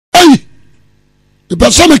The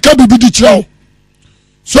person me ka bibi di kyerɛ.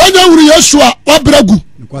 So anya wuri Yesu a wabragu.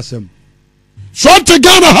 Nkwasem. So te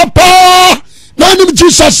Ghana ha pa na nim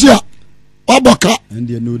Jesus ya. Waboka. And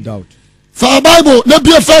there no doubt. For Bible na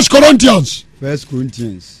be 1 Corinthians. 1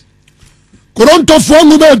 Corinthians. Koronto fo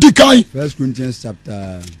nguma edikai. 1 Corinthians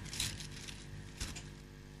chapter.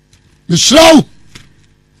 Misrael.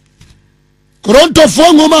 Koronto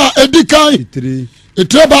fo nguma edikai. 3.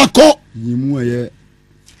 Etre bako. Yimu aye.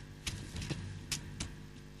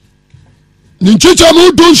 Ninchicha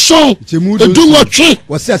mu dun so. Edu nwotwe.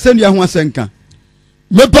 Wose asendua ho asenka.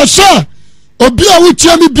 Me pesa obi a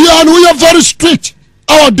wutia mi bia no we very strict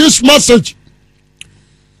about this message.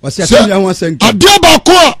 Wose asendua ho asenka. Adia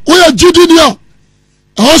bako a we gidi ni a.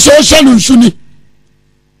 Ho so sha no nsuni.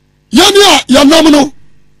 Yani a yanam no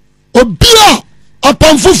obi a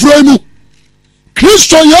apamfoforo mu.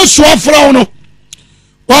 Kristo Yesu afra no.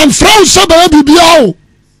 Wan fra so ba bibia o.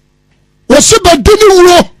 Wose ba dini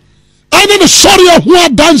wuro. Ani no sorry a ho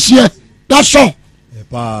dance here. That's all.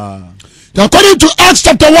 According to Acts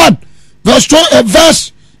chapter 1,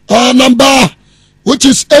 verse number which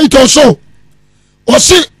is 8 or so. Or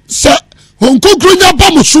see, say, Honkogrunya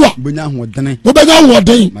Bamusua. Benya hodene. Benya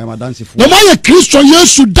hodene. My dance for. No my Christian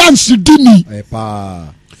Yesu dance dini.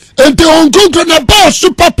 And the Honkogrunya Ba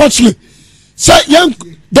super purposely. Say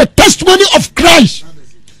the testimony of Christ.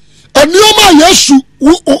 And you ma Yesu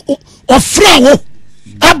of frawo.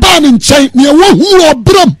 Aban in chain near one who are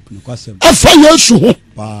brum. Afa Yesu ho.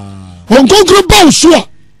 Honkogrunya Bamusua.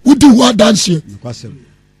 Who do what dance here?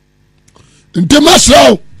 Nti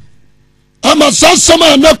masraw ama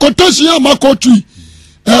sasama na quotation ama quote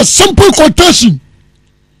a simple quotation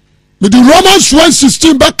with the Romans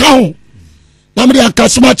 1:16 back on na me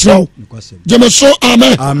akasema kyerɛw jemeso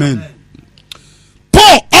amen. Amen.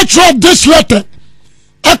 Paul actually this letter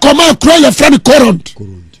a command cry your friend Corinth.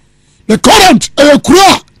 The Corinth a kuro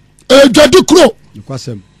a jadi kuro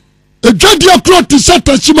a jadi kuro to set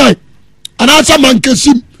a chimai and answer man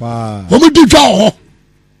kesim homu di dwa ho.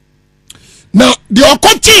 Now the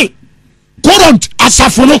okoti Corinth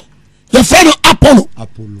asafo no your friend Apollo,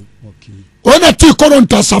 okay. When I take Corinth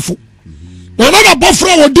asafo na na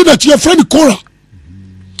bofra wo di na your friend Cora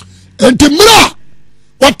and the mira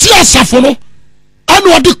what asafo no and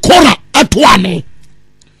what the Cora atwane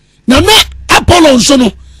na Apollo nso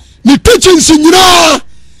no ni teachings nyina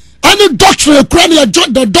and the doctrine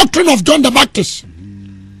the doctrine of John the Baptist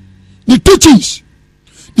the teachings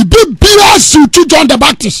the big to John the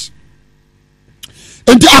Baptist.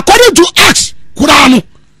 And according to Acts, Quran,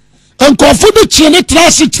 and confirm the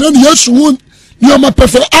classic train Yesu won near my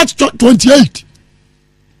perfect Acts 28.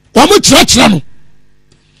 One church ram.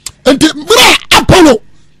 And the Mura Apollo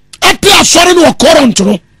at the Assorin or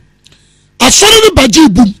Coronto. Assorin Baji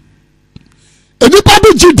boom. And the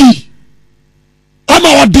Babu GD. I'm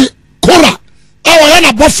our de Cora. Our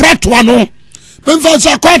Anna Bofrat one. When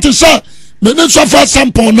Vansa quite to say, Minister for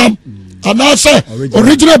sample nam. And I say,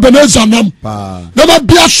 original Beneza nam. Never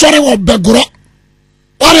be a sorry of Begro.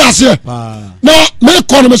 What I say? Now, make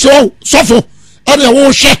economy so, suffer, and a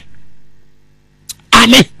war share.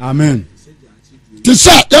 Amen. Amen. To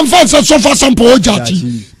say, them fans are so far sample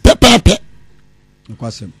jati, pepe.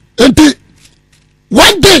 And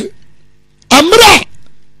one day, Amra,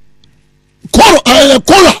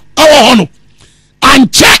 Cora, our honor,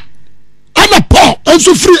 and check, and a poor, and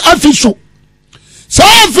so free official. So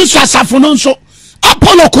officer safono so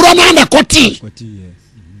Apollo Corona na kote.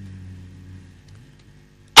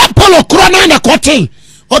 Apollo Corona na kote.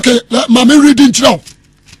 Okay, mama reading now.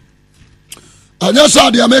 Anya sa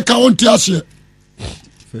de America on ti ase.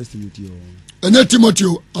 First Timothy. Anya Timothy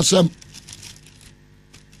asem.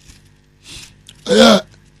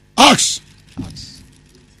 Acts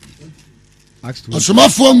 2.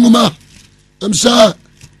 Asomafo nguma. Say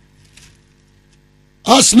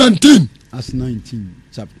Acts 19. Acts 19,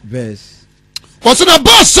 chapter verse. What's in a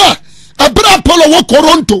bus, sir? A bra Apollo wa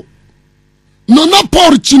Coronto. No, not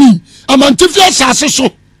poor chini. A mantifia sasso.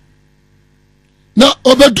 Now,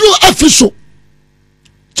 Obedru official.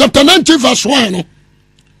 Chapter 19, verse 1.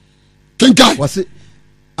 Kinkai. Was it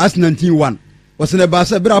Acts 19:1? Was in a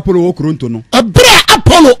bus, a bra Apollo wa Coronto no? A bra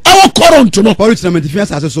Apollo our Coronto no. Paul it's a mantifia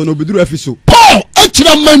sasso, no Obedru official. Paul, it's a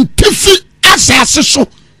mantifi sasso.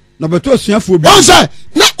 Number 2 asuafo bi. Wọ́n sẹ́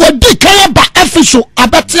na odi kan ba official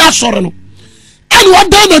abẹ́tí asọ̀rọ̀ no ẹni wọ́n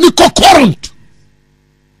dán nani kọ Corinth.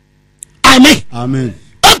 Amen. Amen.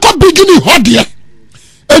 Ẹnkọ bigini hɔ deɛ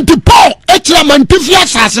eti Paul ekyirɛ mantifi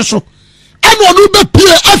asase so ɛni ɔno bɛ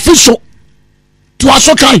pie official to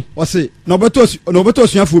aso kan. Ɔsi na ɔbɛtɔ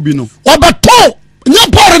asuafo bi no. Ɔbɛtɔ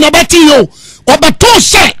nye Paul na bɛti yi o ɔbɛtɔ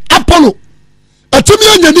sɛ Apollo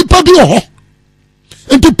ɛtumi anya nipa bi wɔ hɔ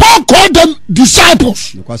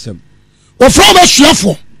disciples wɔfrɛ bɛ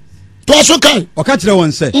suafo to aso kan ɔka kyerɛ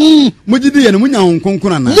wɔn sɛ mogidi yɛ no munya hon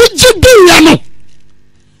kronkron ana mogidi yɛ no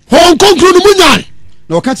hon kronkron no munya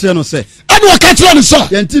na ɔka kyerɛ no sɛ ɛne ɔka kyerɛ no sɛ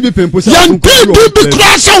yɛnti bi pempo sɛ yɛnti bi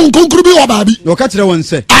kura sɛ hon kronkron bi wɔ baabi na ɔka kyerɛ wɔn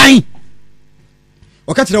sɛ ai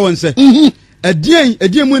ɔka kyerɛ wɔn sɛ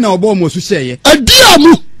ɛdeɛ mu na ɔbɔ ɔmo so hyɛɛ ɛdeɛ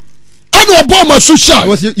mu ɛne ɔbɔ ɔmo so hyɛɛ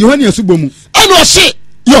wɔsi yohane asubɔ mu ɛne ɔse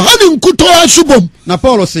yohane nkuto asubɔ mu na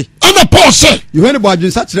paul se ɛna paul sɛ yohane bɔ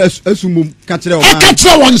adwensa kyerɛ asumom ka kyerɛ wɔn aka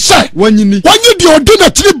kyerɛ wɔn sɛ wɔnyini deɛ ɔde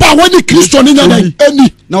n'akyiri ba wɔne kristo ne nyana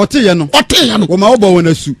ani na ɔteyɛ no wɔma wɔbɔ wɔn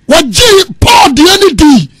asu wɔgye paul deɛ ne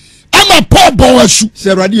dii ama paul bɔ wɔn asu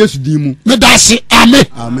sɛ awurade yesu din mu meda ase amen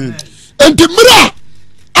enti mmerɛ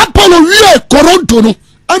a apollo wie koronto no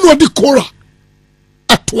ɛna ɔde kora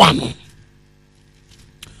ɛtoa no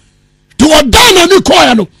nti wɔdan n'ani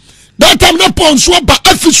kɔɔɛ no that time na paul nso aba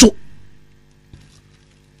Efeso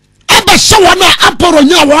abɛhyɛ wɔn a apollo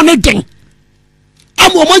nya wɔn ne den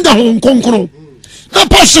ama wɔn anya hon kronkron na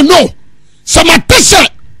paul sɛ no sɛ mate sɛ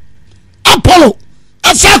apollo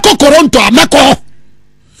asa akɔ koronto a mɛkɔ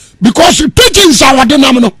because teachings a wɔde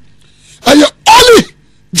nam no ɛyɛ only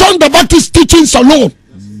John the Baptist teachings alone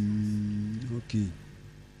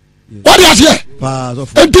what is here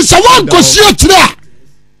enti sɛ wɔnkɔsi akyire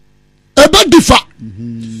a ɛbɛdi fa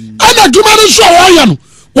ɛna adwuma no nso a wɔyɛ no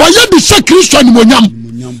wɔyɛ de sɛ kristo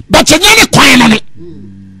animonyam but ɛnyɛ ne kwan no ne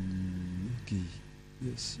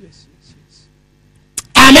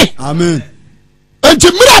amen enti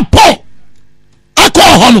mmerɛ paul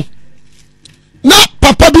akɔɔ hɔ no na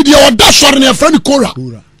papa bi deɛ ɔda sɔre ne yɛfrɛ no kora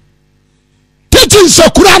teachings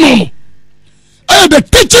akura no ɛyɛ the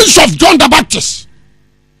teachings of John the Baptist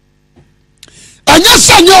ɛnyɛ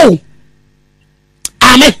sɛ nyɛ o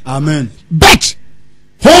amen but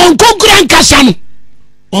hon konkran kasa no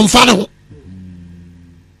ɔmfa ne ho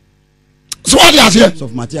so what is here so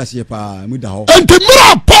Matthias here pa mu da ho enti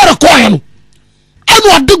mmerɛ paul kɔɛ no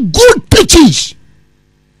ɛna ɔde good teachings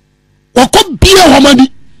wɔkɔ bie hɔ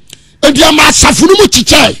mani enti ama asafo no mu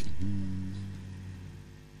kyikyɛe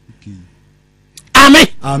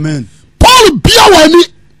amen paul bia wɔ ani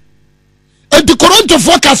enti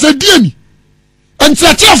korintofoɔ kasa di ani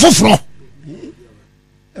nkyerɛkyerɛ foforɔ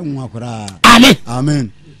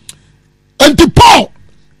amen enti paul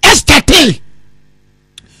ɛstate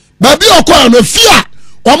baabi a ɔkɔɛ no fie a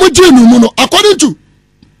ɔmo gye no mu no according to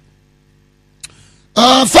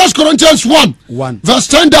 1 Corinthians 1 verse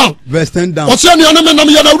 10 down ɔsɛ nnuane menam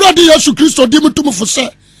yɛn awurade yesu kristo di mu tumfo sɛ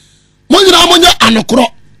mo nyinaa monyɛ anokorɔ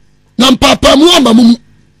na mpaapamu ama mu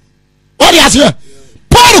wɔde aseɛ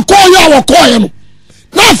paul kɔɔyɛ a wɔkɔɔyɛ no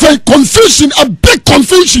na afei confusion a big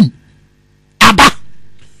confusion aba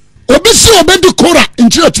obi si obedi kora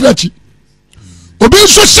nkyerɛkyerɛ akyi obi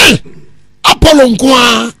nso se apollo nko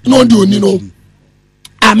a na ɔde oni no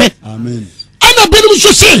amen ɛna binom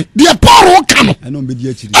nso se deɛ paul ka no ɛna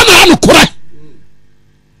ano korɛ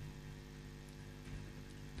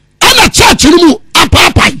ɛna church no mu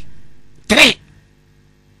apaapai 3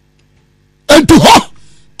 enti hɔ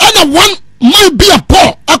ɛna one man bi a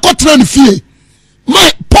paul akɔtena ne fie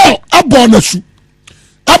man paul abɔ n'asu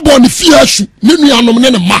abɔ ne fie asu ne nuanom ne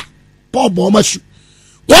ne ma paul bɔ ɔmo asu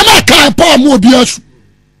wɔn a kaa paul mu obi asu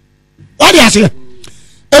wɔde aseɛ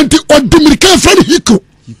enti ɔdi mirika efra ne hiko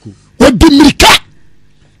ɔdi mirika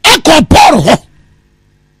ɛkɔ paul hɔ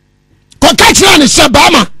kɔka kyerɛ ne sɛ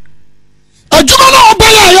baama adwuma na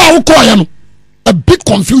ɔbɛyɛ a yɛ a wokɔɔyɛ no a big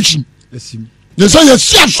confusion yɛ sɛ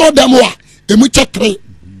yɛsi asɔ dɛm a emu kyɛ 3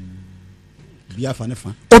 obiara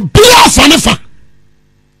fa ne fa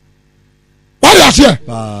what is here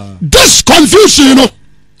this confusion you know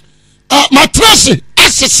matrase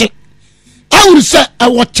asese I will say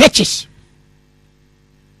our churches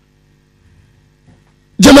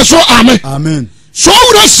jemeso amen so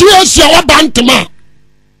we see our bantama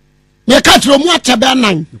me catch mu atebe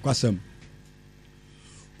nan kwasem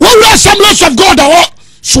we Assemblies of God awo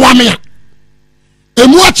swamia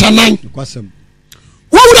emu achanan kwasem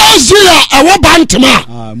wura zia awo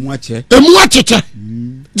bantama mu ache emu acheche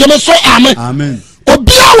jemeso amen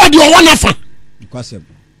obia wade owo nafa kwasem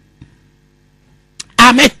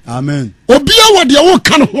amen obia wade owo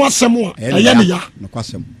kan ho asem a eye ne ya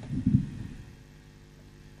kwasem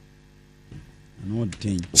no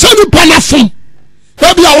tin se ni panafom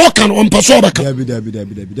obia wo kan on peso obeka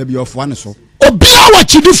dabi ofo ane so obia wa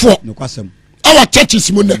chidifo no kwasem our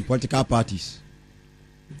churches mu ne political parties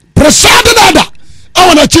presiding order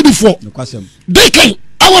our na chidifo no kwasem deacon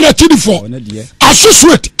our na chidifo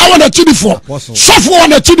associate our na chidifo sofo our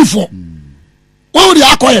na chidifo wo di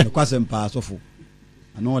akoye no kwasem pa sofo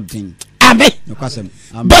ano din amen no kwasem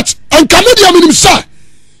but enkamedia minim sa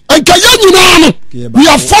enka ye nyina no we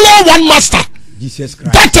are follow one master, Jesus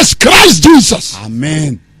Christ. that is Christ Jesus.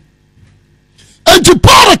 Amen. And to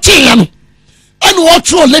Paul tie no and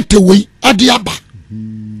what you let away ade aba.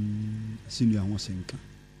 Sinu awon senka.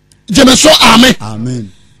 Jeme so amen.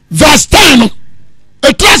 Amen. Verse 10 no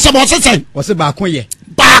e class about say Wose baako ye.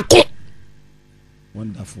 baako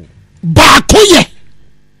Wonderful. baako ye.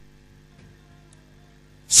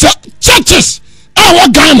 So churches our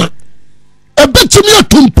Ghana a bit to me a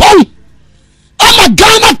tumpon. I'm a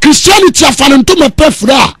Ghana Christianity afan to me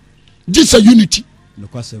prefera. This a unity.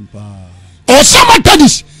 Look at sempa. Or some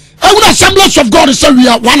this. I will assemblies of God say we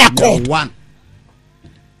are one accord. One.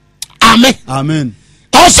 Amen. Amen.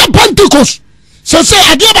 Or some Pentecost. So say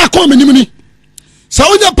I give a come in. So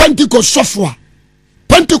when you Pentecost software.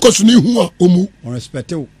 Pentecost ni who omu. On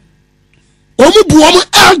respect you. Omu bu omu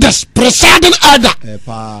elders, presiding elder.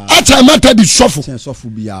 At a matter the shuffle. Sense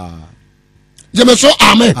biya. Jeme so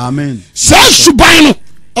amen. Amen. Say subano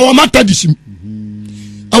our matter this.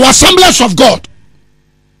 Our assemblies of God.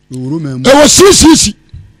 It was CCC.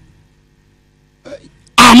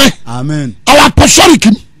 Amen. Amen. Our apostolic.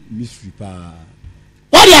 Mystery pa.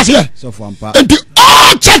 What is here? So for ampa. And the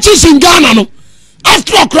all churches in Ghana no.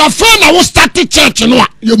 After a craft, I was starting church no.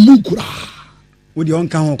 You mukura. Wo di on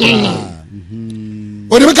kan ho kwa.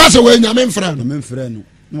 O de because we nyame mfra no. Me mfra no.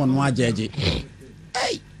 No no ajeje.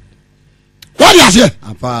 What is here?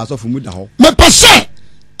 Ampa so for mu da ho. Me pese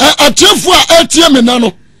a tiefo a etie me na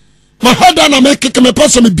no. My head na me keke me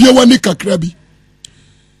pese me bie wani kakra bi.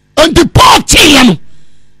 And the party no.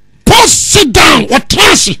 Paul sit down or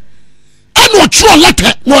transi. And what you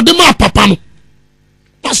letter no de ma papa no.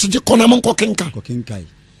 That's the konamon kokenka. Kokenkai.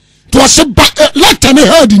 To say letter ne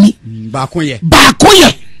heard ni. Baako ye. Baako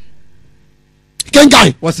ye.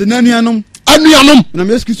 Kenkai. Was nanuanom. Anuanom. Na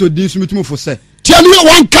me excuse odin so metumo fo se. Ti anu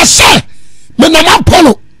wan kase. Me na ma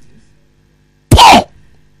Paul. Paul.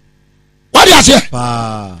 What do you say?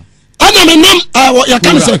 Pa. Ana me nam ya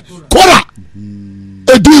kan say Kora.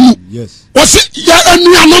 Edimu. Yes. Was ya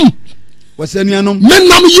anuanom. Was anuanom. Me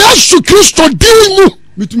nam Yesu Kristo dimu.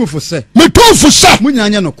 Metumo fo se. Metumo fo se. Munya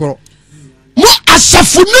anya no koro. Mo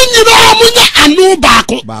asafu nyina munya anu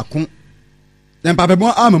baako. Baako. Na papa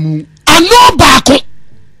mo amamu. Anu baako.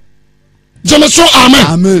 Jemeso amen.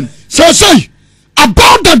 Amen. So say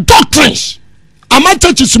about the doctrines.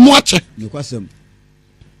 Churches muache.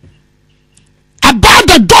 About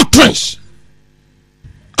the doctrines.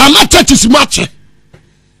 Churches muache.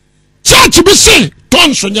 Church be say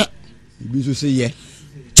tonso nye. Bi so say ye.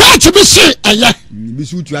 Church be say eye. Bi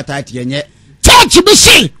so utu atite ye. Church be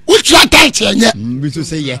say utu atite ye. Bi so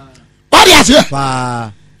say ye. What is here?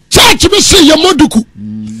 Pa. Church be say ye moduku.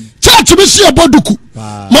 Church be say boduku.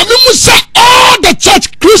 Mami mu say all the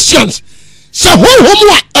church Christians say who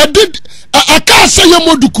a did a can say ye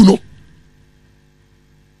moduku no.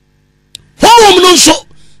 Who no so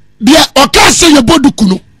dia o can say ye boduku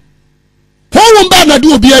no. Who ba na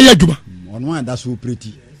do obi aye adwuma. On one that's so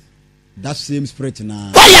pretty. That same spirit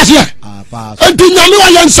na. What is here? Ah pa. And the nyame wa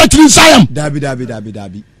yan setting sayam.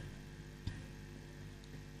 Dabi.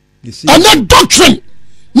 And that doctrine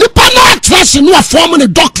nipa na trust no a form the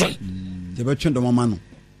doctrine. They be twend mama no.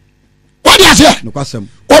 What is here? No kwasem.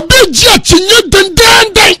 Obi ji atinye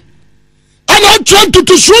den. And I try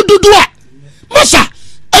to so do a. Masa,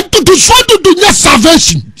 and to so do nya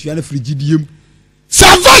salvation. Tuane frigidiem.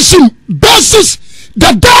 Salvation basis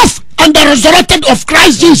the death and the resurrection of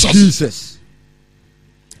Christ Jesus.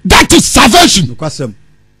 That is salvation. No kwasem.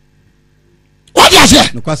 What is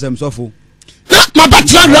here? No kwasem sofo. My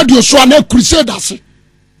background radio show na crusade ase.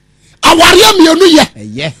 Aware mienu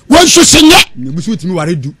ye. Won so senye. Nebusu timi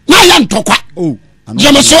ware du. Na ya ntokwa. Oh.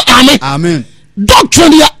 Jemeso amen. Amen.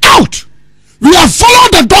 Doctrine you out. We have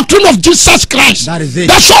followed the doctrine of Jesus Christ. That is it.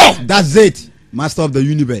 That's all. That's it. Master of the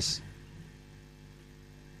universe.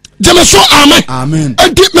 Jemeso amen. Amen.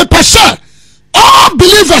 And me pastor all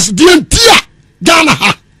believers the entire Ghana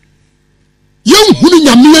ha. Young hunu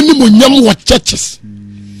nyame anim onyam wo churches.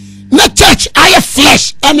 Na church I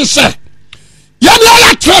flesh and say yani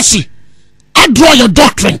I tracy I draw your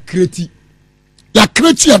doctrine. Create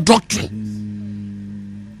your doctrine.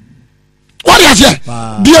 What is here?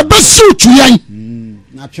 The best to yan.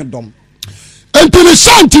 Natchedom. And to the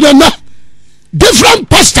santi na different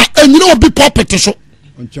pastor and you know be pulpit so.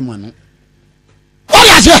 Onchemano. What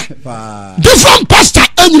is here? Different pastor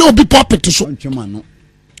and you know be pulpit so. Onchemano.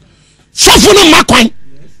 So for no makwan.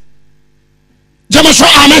 Jemeso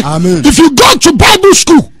amen. Amen. If you go to Bible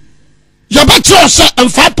school, you better yourself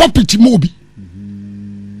and find pulpit mobi.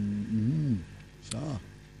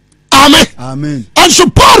 Amen. Amen. And so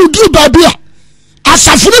Paul do Bible. As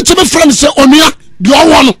a friend to my friend say onua the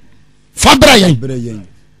one. fabra yen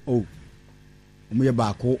oh omo ye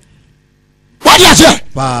baako what you say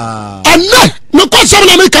pa anna me ko sam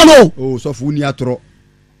na me ka no oh so fu ni atoro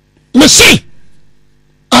me see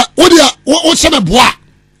o se me boa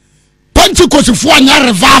Pentecost fu anya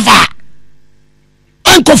revival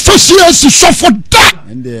enko fosie si sofo da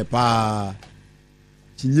ende pa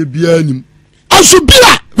tinye bia nim aso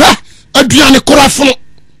bia aduane koro afono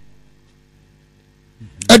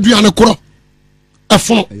aduane koro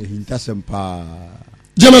afono hinta sempa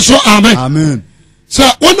jeme so amen amen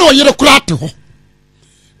sa wona oyere koro ate ho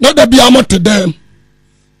na da bia mo te dem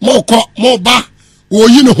mo ko mo ba wo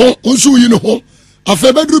yi ne ho onso yi ne ho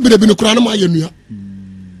afa bedru bire bi ne koro na ma yenua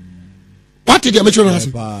party de me chona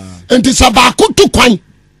ase enti sabako to kwan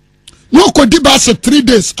no ko di ba se 3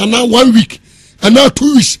 days and now 1 week and now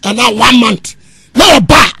 2 weeks and now 1 month na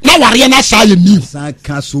ba na ware na sa ye ni sa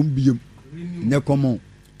ka so biem ne komo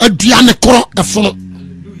aduane koro efono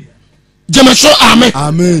jeme so amen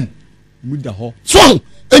amen muda ho so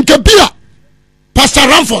enke bia Pastor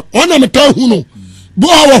Ramford ona meta hu no bo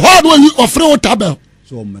wo ho do yi ofre wo tabel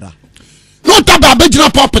so mra no tabel be gina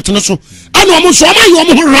pulpit no so ana omo so ma yo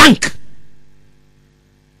mo rank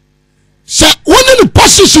se woni ni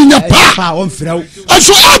position ya pa on frew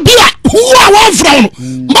aso abia hu a won frew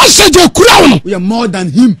no message kura no we are more than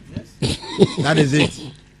him that is it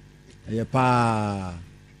ya pa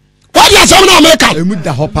what you say na America emu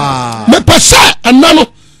da ho pa me pese anano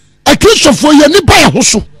a Christopher ye ni ba ya ho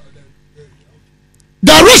so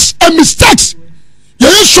there is a mistakes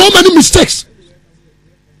there is so many mistakes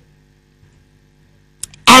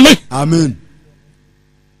amen amen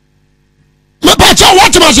me pa cha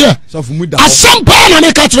what ma say so fu mu da ho asampa na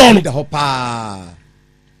me ka tro no da ho pa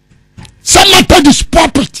some to this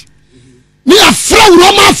pulpit ni afra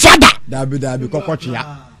Roman father dabi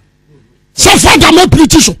kokotwea so father me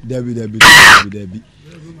preach so dabi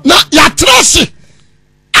na ya trase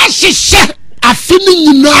asise afini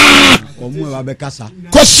nyina omo e ba be kasa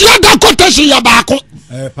ko sia da quotation ya baako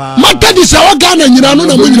pa mata di se o ga na nyina no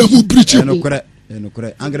na mo nyina mu preach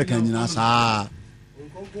enokore Anglican nyina sa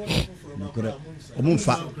enokore omo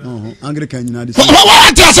mfa Anglican nyina di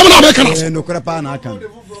wa ti asem na me kana enokore pa na aka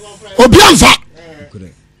obi amfa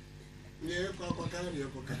enokore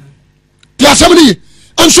ti asem ni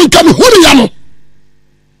anso nka me huri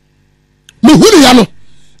ya no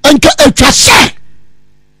enka etwa se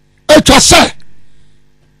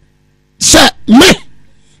me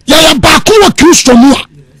ya baako wa Kristo mu a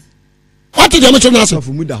what did you mention na so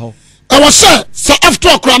fu mu da ho I was say after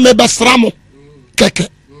okra me besramo keke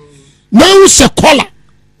na u se kola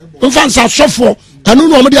mfansa sofo anu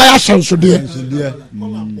no me aya chanso de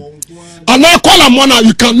ana kola mona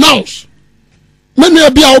you can announce me na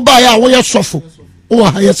bia wo ba ya wo ye sofo wo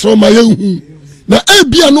ha ye so ma ye hu na e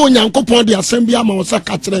bia no Nyankopon de asem bia ma wo sa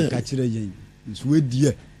ka kire yen nso we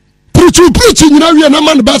die preach nyina wie na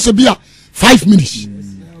man ba se bia 5 minutes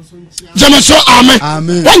jama so amen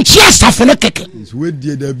won chia safo no keke nso we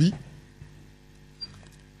die dabi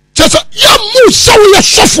just ya mu so ye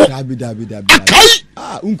sofo dabi akai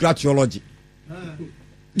unkra theology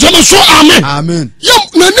jama so amen ya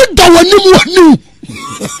na ni da wani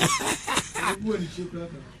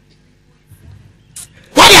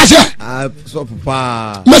what is it so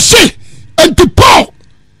papa me say and Paul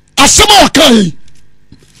asema wakai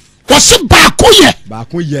wase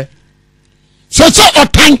baako ye so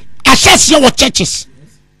otan asase wo churches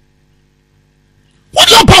what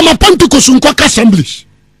you pa ma Pentecost nko assemblies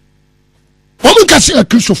women can see a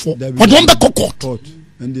Christopher but don't be court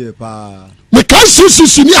and pa me can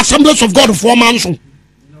see ni Assemblies of God for manson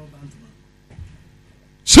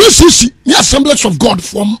see ni Assemblies of God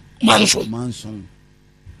for manson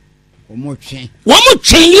omo twen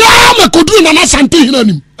ya me kodu na sante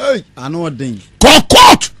hinanim ano den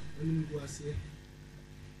court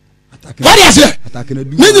what is it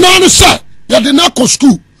ni nyina no say ya de na ko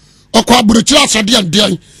school okwa aburuchi asade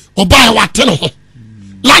an oba e wate no ho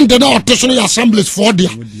land na oteso no Assemblies for dia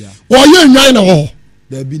wo ye nwan na ho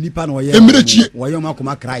da bi nipa na wo ye wo ye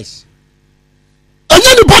makoma Christ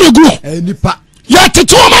anya nipa na gro nipa ya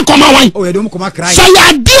tete o makoma wan o ye de makoma Christ say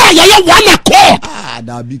ya dia ya ye wan ko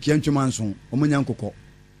da bi kiantwuma nso o manya nkokọ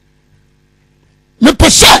me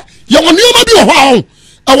pese ye woni ma bi ho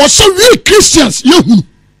a wo so we Christians ye hu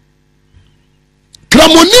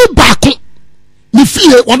kramoni baako ni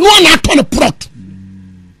fie wono na ato ne prot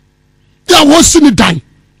ya wo sini dan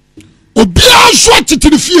obi anso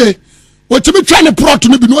atitiri fie wotimi twa ne prot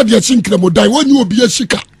no bi no de asin kramodan woni obi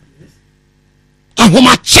asika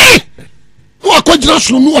ahoma che wo ko gina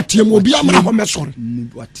sunu no otiem obi amra ho mesore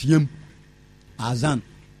watiem azan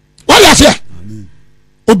wala se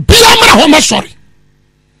obi amra ho mesore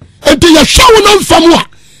enti ye hwe wona mfamu a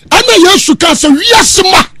ana Yesu ka se wiase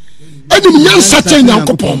ma enim nyansa chen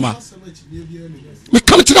Nyankopon ma me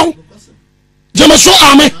kam tira wo jema so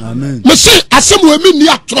amen me se asem wa mi ni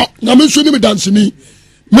atro na me nso ni me danseni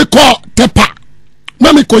me call tepa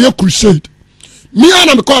na me call crusade me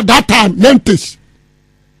ana me call that time 90s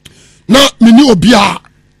na me ni obia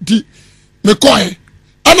di me call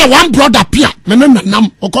ana one brother pia me na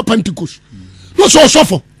nam okọ Pentecost no so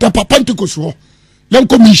sofo tepa Pentecost ho yan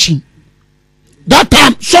commission that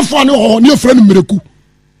time sofo ne ho ne friend miraku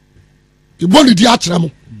iboli di akira mo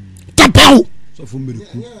tepa ho sofo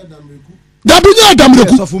miraku da dunya da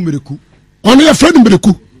miraku sofo miraku ono ye friend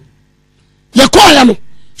miraku ye call ya no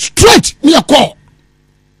straight me ye call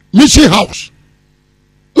mission house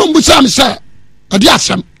no mbusa me say adi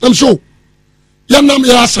asem am so ya nam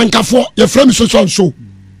ya sankafo ye friend so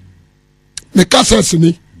me kasa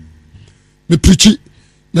ni me preachi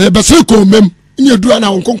na ye bese ko mem nye dura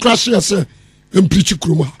na won konkrashe ese em preachi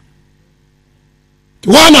kroma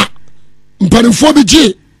wana mpanifo bi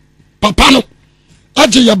ji papa no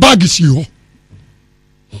aje ya bag si ho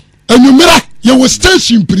anumera ye wo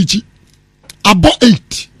station preachi abo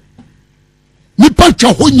 8 nipa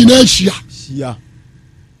twa ho nyina ahia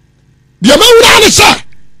dia ma wura ne se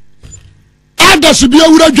adas bi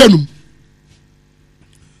awura dwanum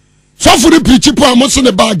so for the preachi po amoso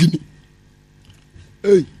ne bag ni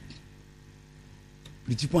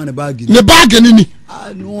preachi po ne bag ni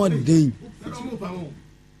no den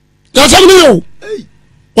ya sabni yo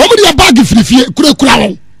o mo dia bag firifie kura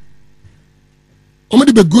won o mo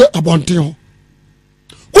di begu abonten ho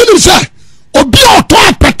woni se obi o to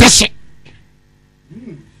apetese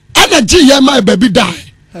ana ji ya mai baby die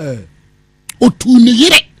o tu ni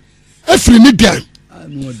yire afiri ni dan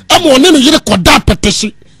amo ne yire koda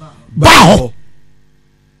apetese ba ho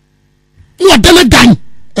no dele dan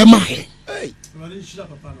e ma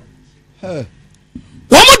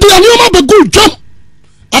womo dia ni o ma be good jam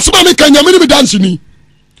asema me kanya me dance ni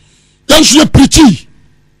yansu ye preachi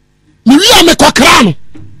ni wi am kokra no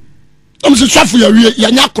am se swafu ya wi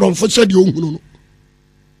ya nya kromfo se de ohunu no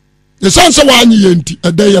ye sanse wa anyi yenti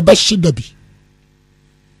eda ye be hida bi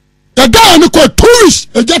eda ni ko tourist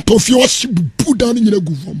eja tofi o si bu dan nyina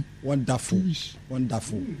guvom wonderful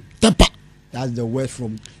tepa that's the word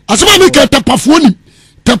from asema me ka tepa foni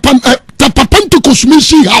tepa Pentecost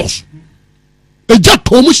mission house eja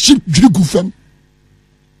tomu si dwiri gufam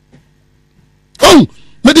oh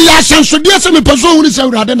me di asanso dia se me peso hu ni se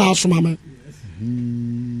urade na asoma me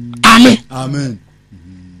amen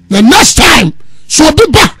the next time so be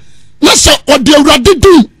ba na se ode urade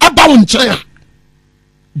du aba won kire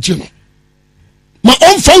jino ma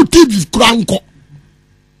on fa TV kranko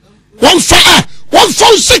won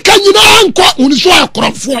fa sika nyina anko uni so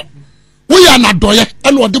akrofo wo ya na doye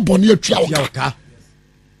ene ode bone atwa woka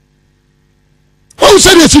o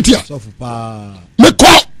se de sitia so fu pa me ko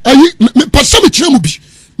ayi me pasam kire mu bi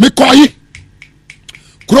me ko ayi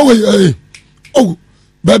kuro we oh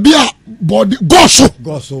baby a body goso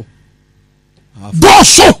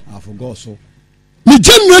ni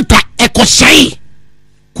generator ekosai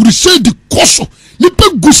crusade koso ni pe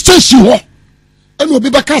gustation ho ene obi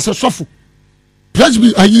ba ka se sofo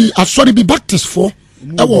presby ayi asori bi baptist for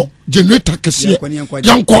ewo generator kese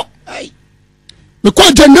yanko me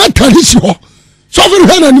ko generator ni si ho sofo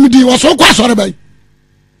hana ni di wo so kwa asori bai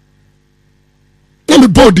me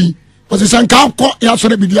body was sanka ko ya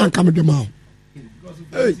asori bi di anka me de ma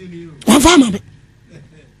wa fama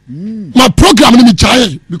my program ni me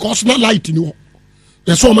chai because not light ni wo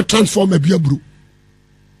yes so me transform abia bro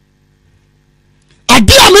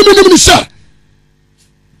adia me ni se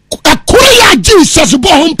akure ya Jesus bo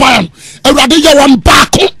hompan awrade ye won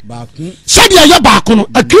baako said ya baako no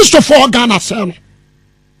a Christopher Ghana se no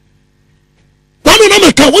wani na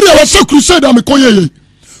me ka wo ya wasa crusade am ko ye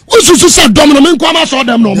osusu se dom no me nko ma so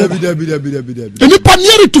dem no mo debi eni pa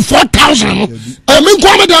near to 4,000 no me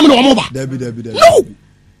nko ma dem no mo ba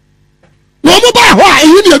no mo ba ho a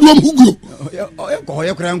eyi ni adum huguo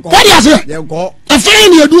ye kra nko wadi ase ye nko afere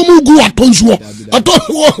ni adum huguo atonsuo ato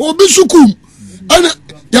obi sukum ana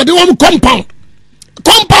ya de won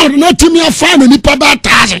compound na timi afa na nipa ba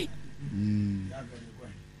 1,000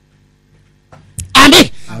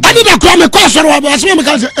 ande ani da kwa me kwa soro wa ba se me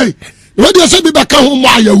ka se eh wadi ase bi ba ka ho mo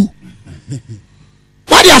ayawu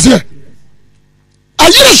wadi ase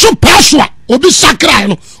ayire so paswa obi sakra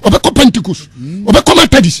no obi ko Pentecost obi ko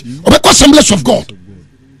Methodist obi ko Assemblies of God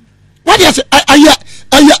wadi ase aya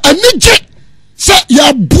anije se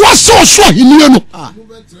ya boaso so hiniye no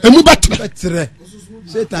emu betre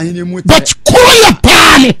Satan hini mu but koya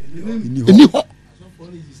paane eni ho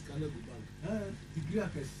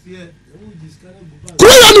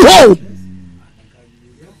Kuya ni ho.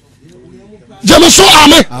 Jemeso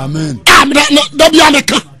amen. Amen. Da bi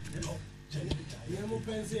ameka.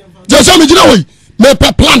 Jesu me gina we me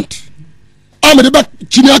plant. Ame de ba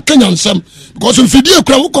chini akanya nsam because mfidie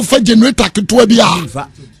kura wo ko fa generator keto bi a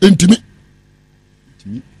entimi.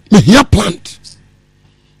 Me here plant.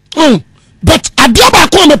 But adiaba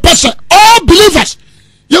ko me person all believers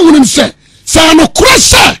ye wunim say no kura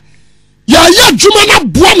ya djuma na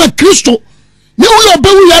boa ma Kristo ne wo yo be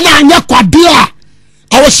wo ya na anya kwade a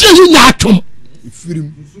awose yi nya atom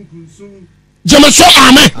Firim. Jemeso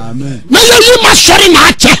amen. Amen. Na ye yi ma sori na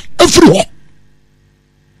ache afiri ho.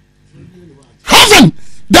 Heaven,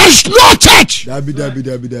 there is no church. Dabi.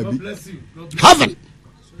 Heaven.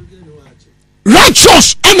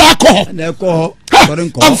 Righteous and alcohol.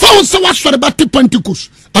 And found so much for the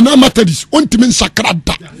Pentecost and Methodist. Untimin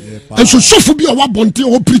Sakrada. And so Sophia Wabonti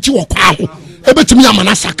or preaching or cow. Ebet me a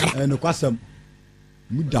manasakra. And Quasam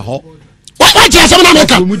Mudaho. What is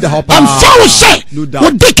America? And found say,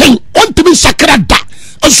 what digging untimin Sakrada.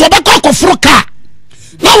 And so the cock of Froka.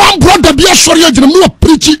 Now one brother be a sorry and more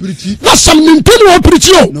preaching. Not some Nintendo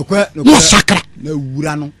preaching. No sacra. No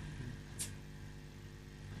Urano.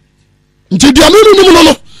 Nti dia no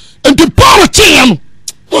nti Paul tiam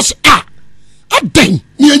was aden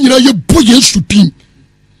ni anyina ye bo Yesu din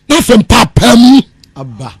na fem papam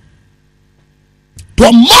abba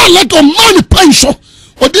to man let o man pension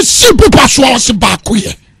or this simple person was back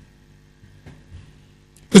here.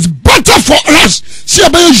 It's better for us see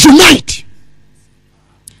about unite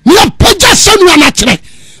ni a page senu na kire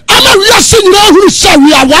ama we are saying who say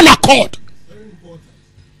we are one accord.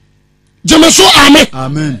 Jemeso amen.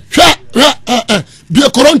 Amen. Be a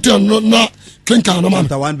Corinthian na kenka na man.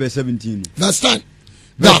 Chapter 1 verse 17. Verse 10.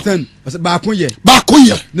 Verse 10. Bakoye.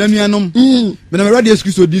 Na nuanom. Me na ready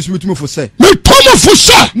excuse this with me for say. Me tomo for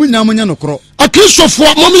say. Munya munya no kro. Akristo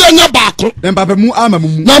mom ya nya baako. Na papa mu ama mu.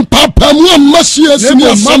 Na papa mu amasi asini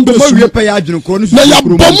asamba so. We pay adwene kro no so. Na ya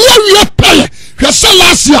bomu we pay. Hwe say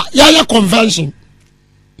last year ya convention.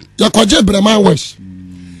 Ya kwaje Brema West.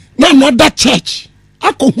 Na another church.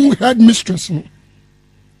 Ako who head mistress no.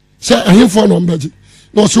 Say him for number.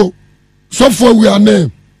 No so far we are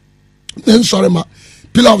name. Then sorry ma.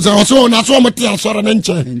 Pillar of the so na so mati sorry na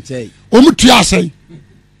nche. O mutu asai.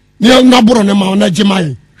 Ni na boro ne ma na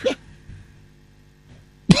jimai.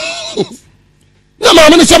 Na ma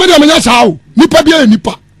me se me de me nya sao. Nipa bia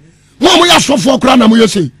nipa. Mo ya sofo kra na mo ye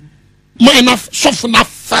sei. Ma na sofo na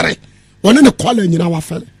fere. Woni ne kwala nyina wa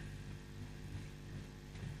fere.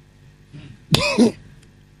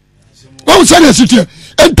 What say the city?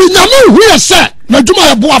 And Pinyamu who is say,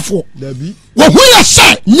 Najuma Boafo. Well, who is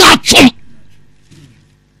say, Nyachum.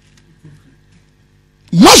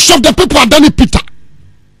 Most of the people are done Peter.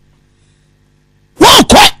 Well,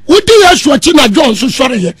 quite, we did a Swachina Jones, so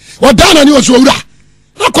sorry, or down and you was Ura.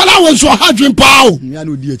 Look what I was so hard in power. Baby,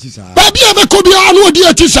 I could be on no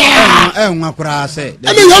dear Tisa. I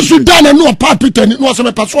mean, you should done and no puppet, and it was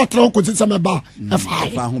a passport, because it's a bar.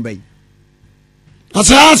 I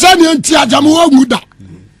said, Jamu Muda.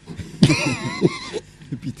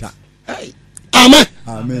 Peter. Amen.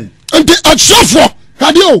 Amen. And the software,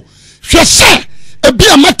 radio, she said, a be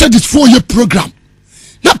a Methodist 4-year program.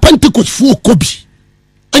 Na Pentecost 4 Kobe.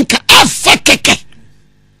 And ka afakeke.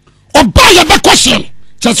 Or buy a back question.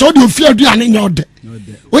 Just all you fear do and in your day.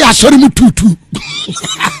 We are sorry, Mututu.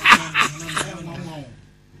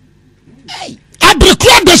 I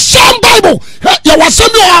declare the same Bible. You was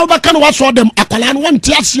send you how can watch for them. Akalan one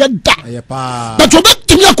tias ye da. But you get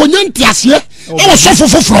to me a conyen tias ye. I was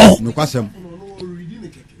so for. No question.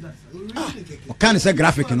 Can say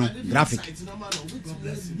graphic, you know? Graphic.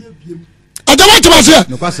 I don't want to say.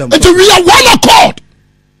 No question. And we are one accord.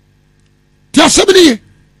 Tias 70.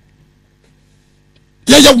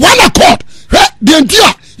 Yeah, one accord. The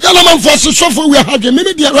entire Yalaman for so for we are having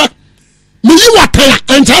maybe dear. Me you are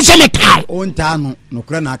and answer me town. On town, no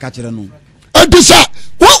crana catch no. And this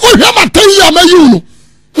what will have a 10 year may you?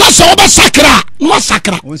 Not so about sacra, no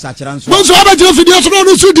sacra. On Sacran, once I have a video,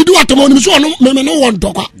 so did do at the moment, so no one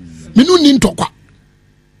talk. Me no need talk.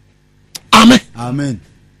 Amen. Amen.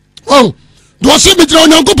 Oh, do I say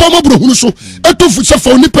between Uncle Pomo who so a 2 foot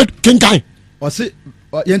for nippet kinkai? Was it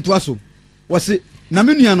Yentuaso? Was it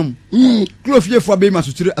Namianum? Clofia for Bay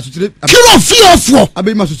Masutre, Kilo fear for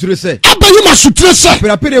Abbey Masutre say. Abbey Masutre say.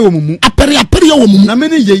 A period, a period,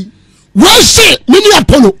 Namini ye. Well, say, mini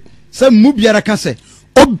Apollo. Some Mubiara Casse.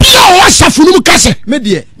 Obia wasa funu kase.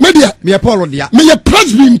 Media. Me Apollo dia. Me ye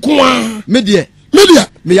presby nko. Media. media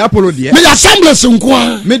me ya Apollo de me ya Assemblies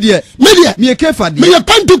nkoa media me Kefa de me ya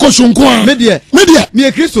Pentecost nkoa media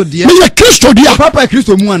me Kristo de me ya Kristo de papa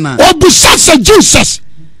Kristo mu ana obusasa Jesus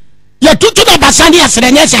ya tutu na basani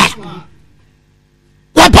asrenye sa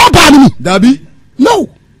wa papa ni dabi no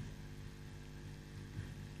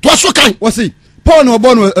to aso kan wasi Paul no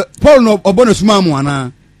obono suma mu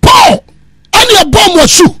ana Paul ani abomo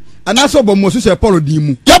su ana so obomo su se Paul di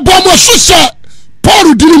mu ya bomo su se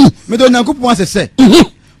Paul di mu me do Nyankopon asese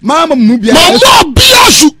mama mu bia mama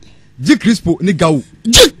bia su ji Crispo ni gawo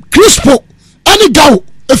ani gawo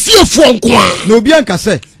efiefo nkoa na obi anka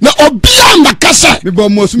se na obi anka se me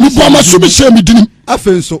bomo su bi se me dinim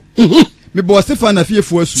afenso me bo Stefan na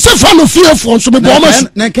fiefo asu Stefan fiefo nso me bo masu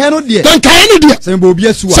na kan no de se me bo obi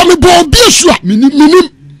asu minim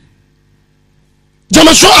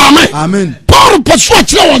jama so amen Paul paso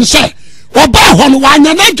akire won se oba ho no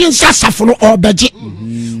wanya na gensa safo no obeje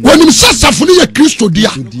wonim se safo no ye Kristo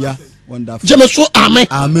dia wonderful jama so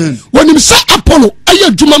amen wonim se Apollo aye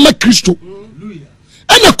adwuma ma Kristo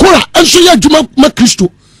ene kora enso ye adwuma ma Kristo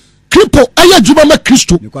Kripo aye adwuma ma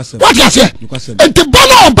Kristo what you say ente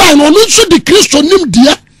bona oba no nso di Kristo nim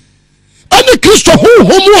dia ene Kristo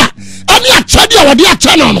homu a ene achade a wode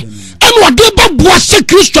acha no ene wode ba boa se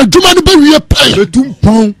Kristo adwuma no be wie pai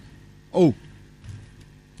betumpon oh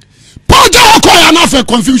Paul ja ko ya na fe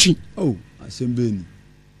confusion oh asembeni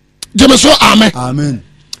jemeso amen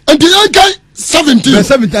ente yankai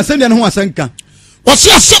 17 asembeni no ho asanka wasi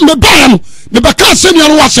asem me ba no me ba ka asem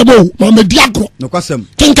no wasebo ma me di agro no kwasem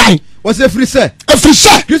kinkai wasi efri se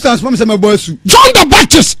Christians from se me bo asu John the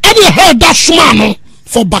Baptist any heard that small no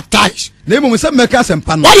for baptize na imo se me ka asem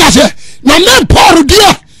pa no what you say na me Paul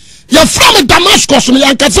dia ya from Damascus no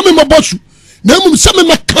yanka se me bosu na imo se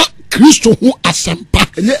me ka Kristo hu asempa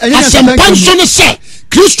so ne se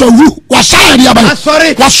Kristo ru wasaya dia ba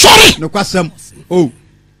sorry no kwasem oh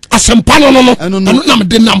asempa no na me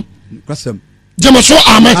denam kwasem jemeso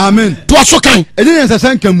amen to aso kan enye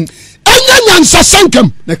nsasanka mu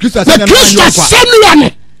na Kristo asenu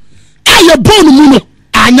no aye bonu mu no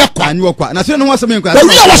anya kwa na se no wasem nkwa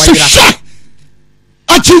we are sha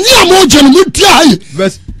atinyi amoje no mutia aye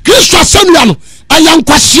Kristo asenu no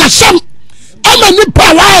ayankwasi asem ama ni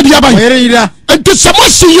pa wa dia ba yira enti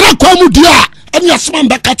samosi yira kwa mu dia ani asema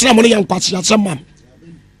mba katra mo yankwasi asem mam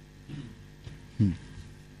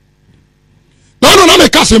no me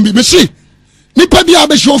kasem bi me si nipa bia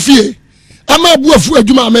be shofie ama buafu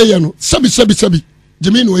adwuma ameye no sabi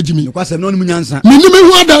jimi no ajimi no kwasem no nyansa minime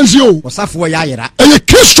hu adanse o osafo ya yira eye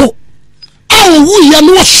Kristo awu ye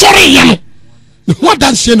no sori ye no ne hu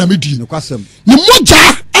adanse na medi no kwasem ne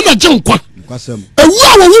moja ana je nkwa no kwasem ewu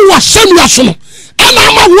awu wa sanu aso no ana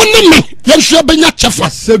ama woni me ye hwe benya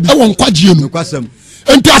chefa e won kwagye no kwasem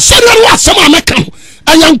enti asanu no asem ameka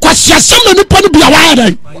ayankwasi asem na nipa no bia wa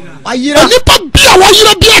adan ayira nipa bia wa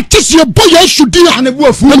yira bia tese bo Yesu dia ne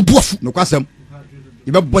buafu no kwasem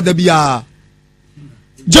ibe boda bia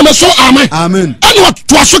jemeso amen ene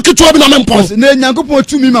to aso kito bi na mempo na Nyankopon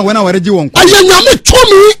tumi ma wona wareje won kwa ayanyame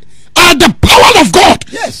tumi are the power of God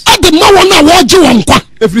at the now na waje won kwa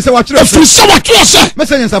efri se wa kire se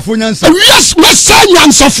mesanya nsafo nyansa yes mesanya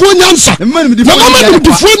nsafo nyansa mama ni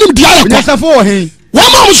difo ni dia ya nyansafo wo hen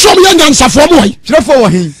wama muso mo nyansafo mo wai kirefo wo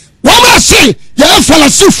hen wama se ya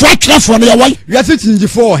falasifo kirefo no ya wai wiase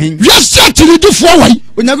tinjifo wo hen wiase tinjifo wai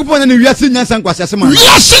Onyankopon na wiase nyansa nkwase asem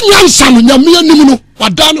wiase nyansa no nyame anim no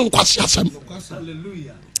wada no nkwase asem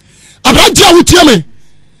hallelujah abranti a wutie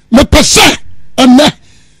me pese enne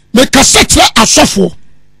me kasetre asofo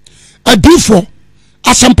adifo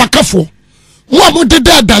asempakafo mo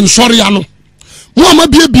amodeda dansori ya no mo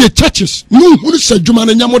amabie churches mo hunu sadwuma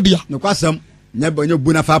na nyamodia no kwasem nya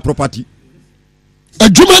buna fa property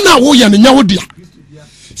adwuma na wo ya na nyawodia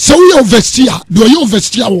se wo ye overseer do ye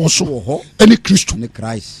overseer wo so any Kristo ni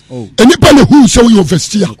Christ oh any pa ne hu se wo ye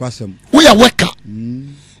overseer no kwasem wo ya worker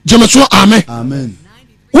jemeso amen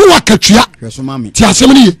wo wakatua hweso mami ti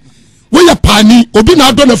asem ni wo ya pani obi na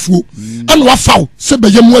ado na fuo ana wafaw se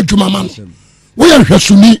beye mu adwuma ma no wo ya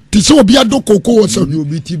hwesuni ti se obi ado koko wo se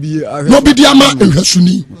obi tibie no obi dia ma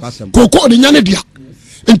hwesuni koko ni nyane dia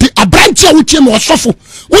enti abranti a wutie me osofo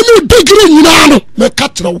woni degree nyina no me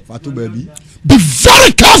katrew fatu baby be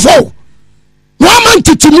very careful no man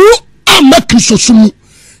titimu amaki sosumu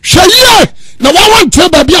hweye na wa want to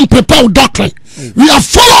baby and prepare doctrine we are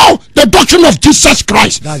follow the doctrine of Jesus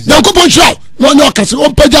Christ na ko bon show no nyokase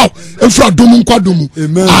on pagyaw enfra domu nkwa domu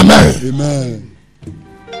amen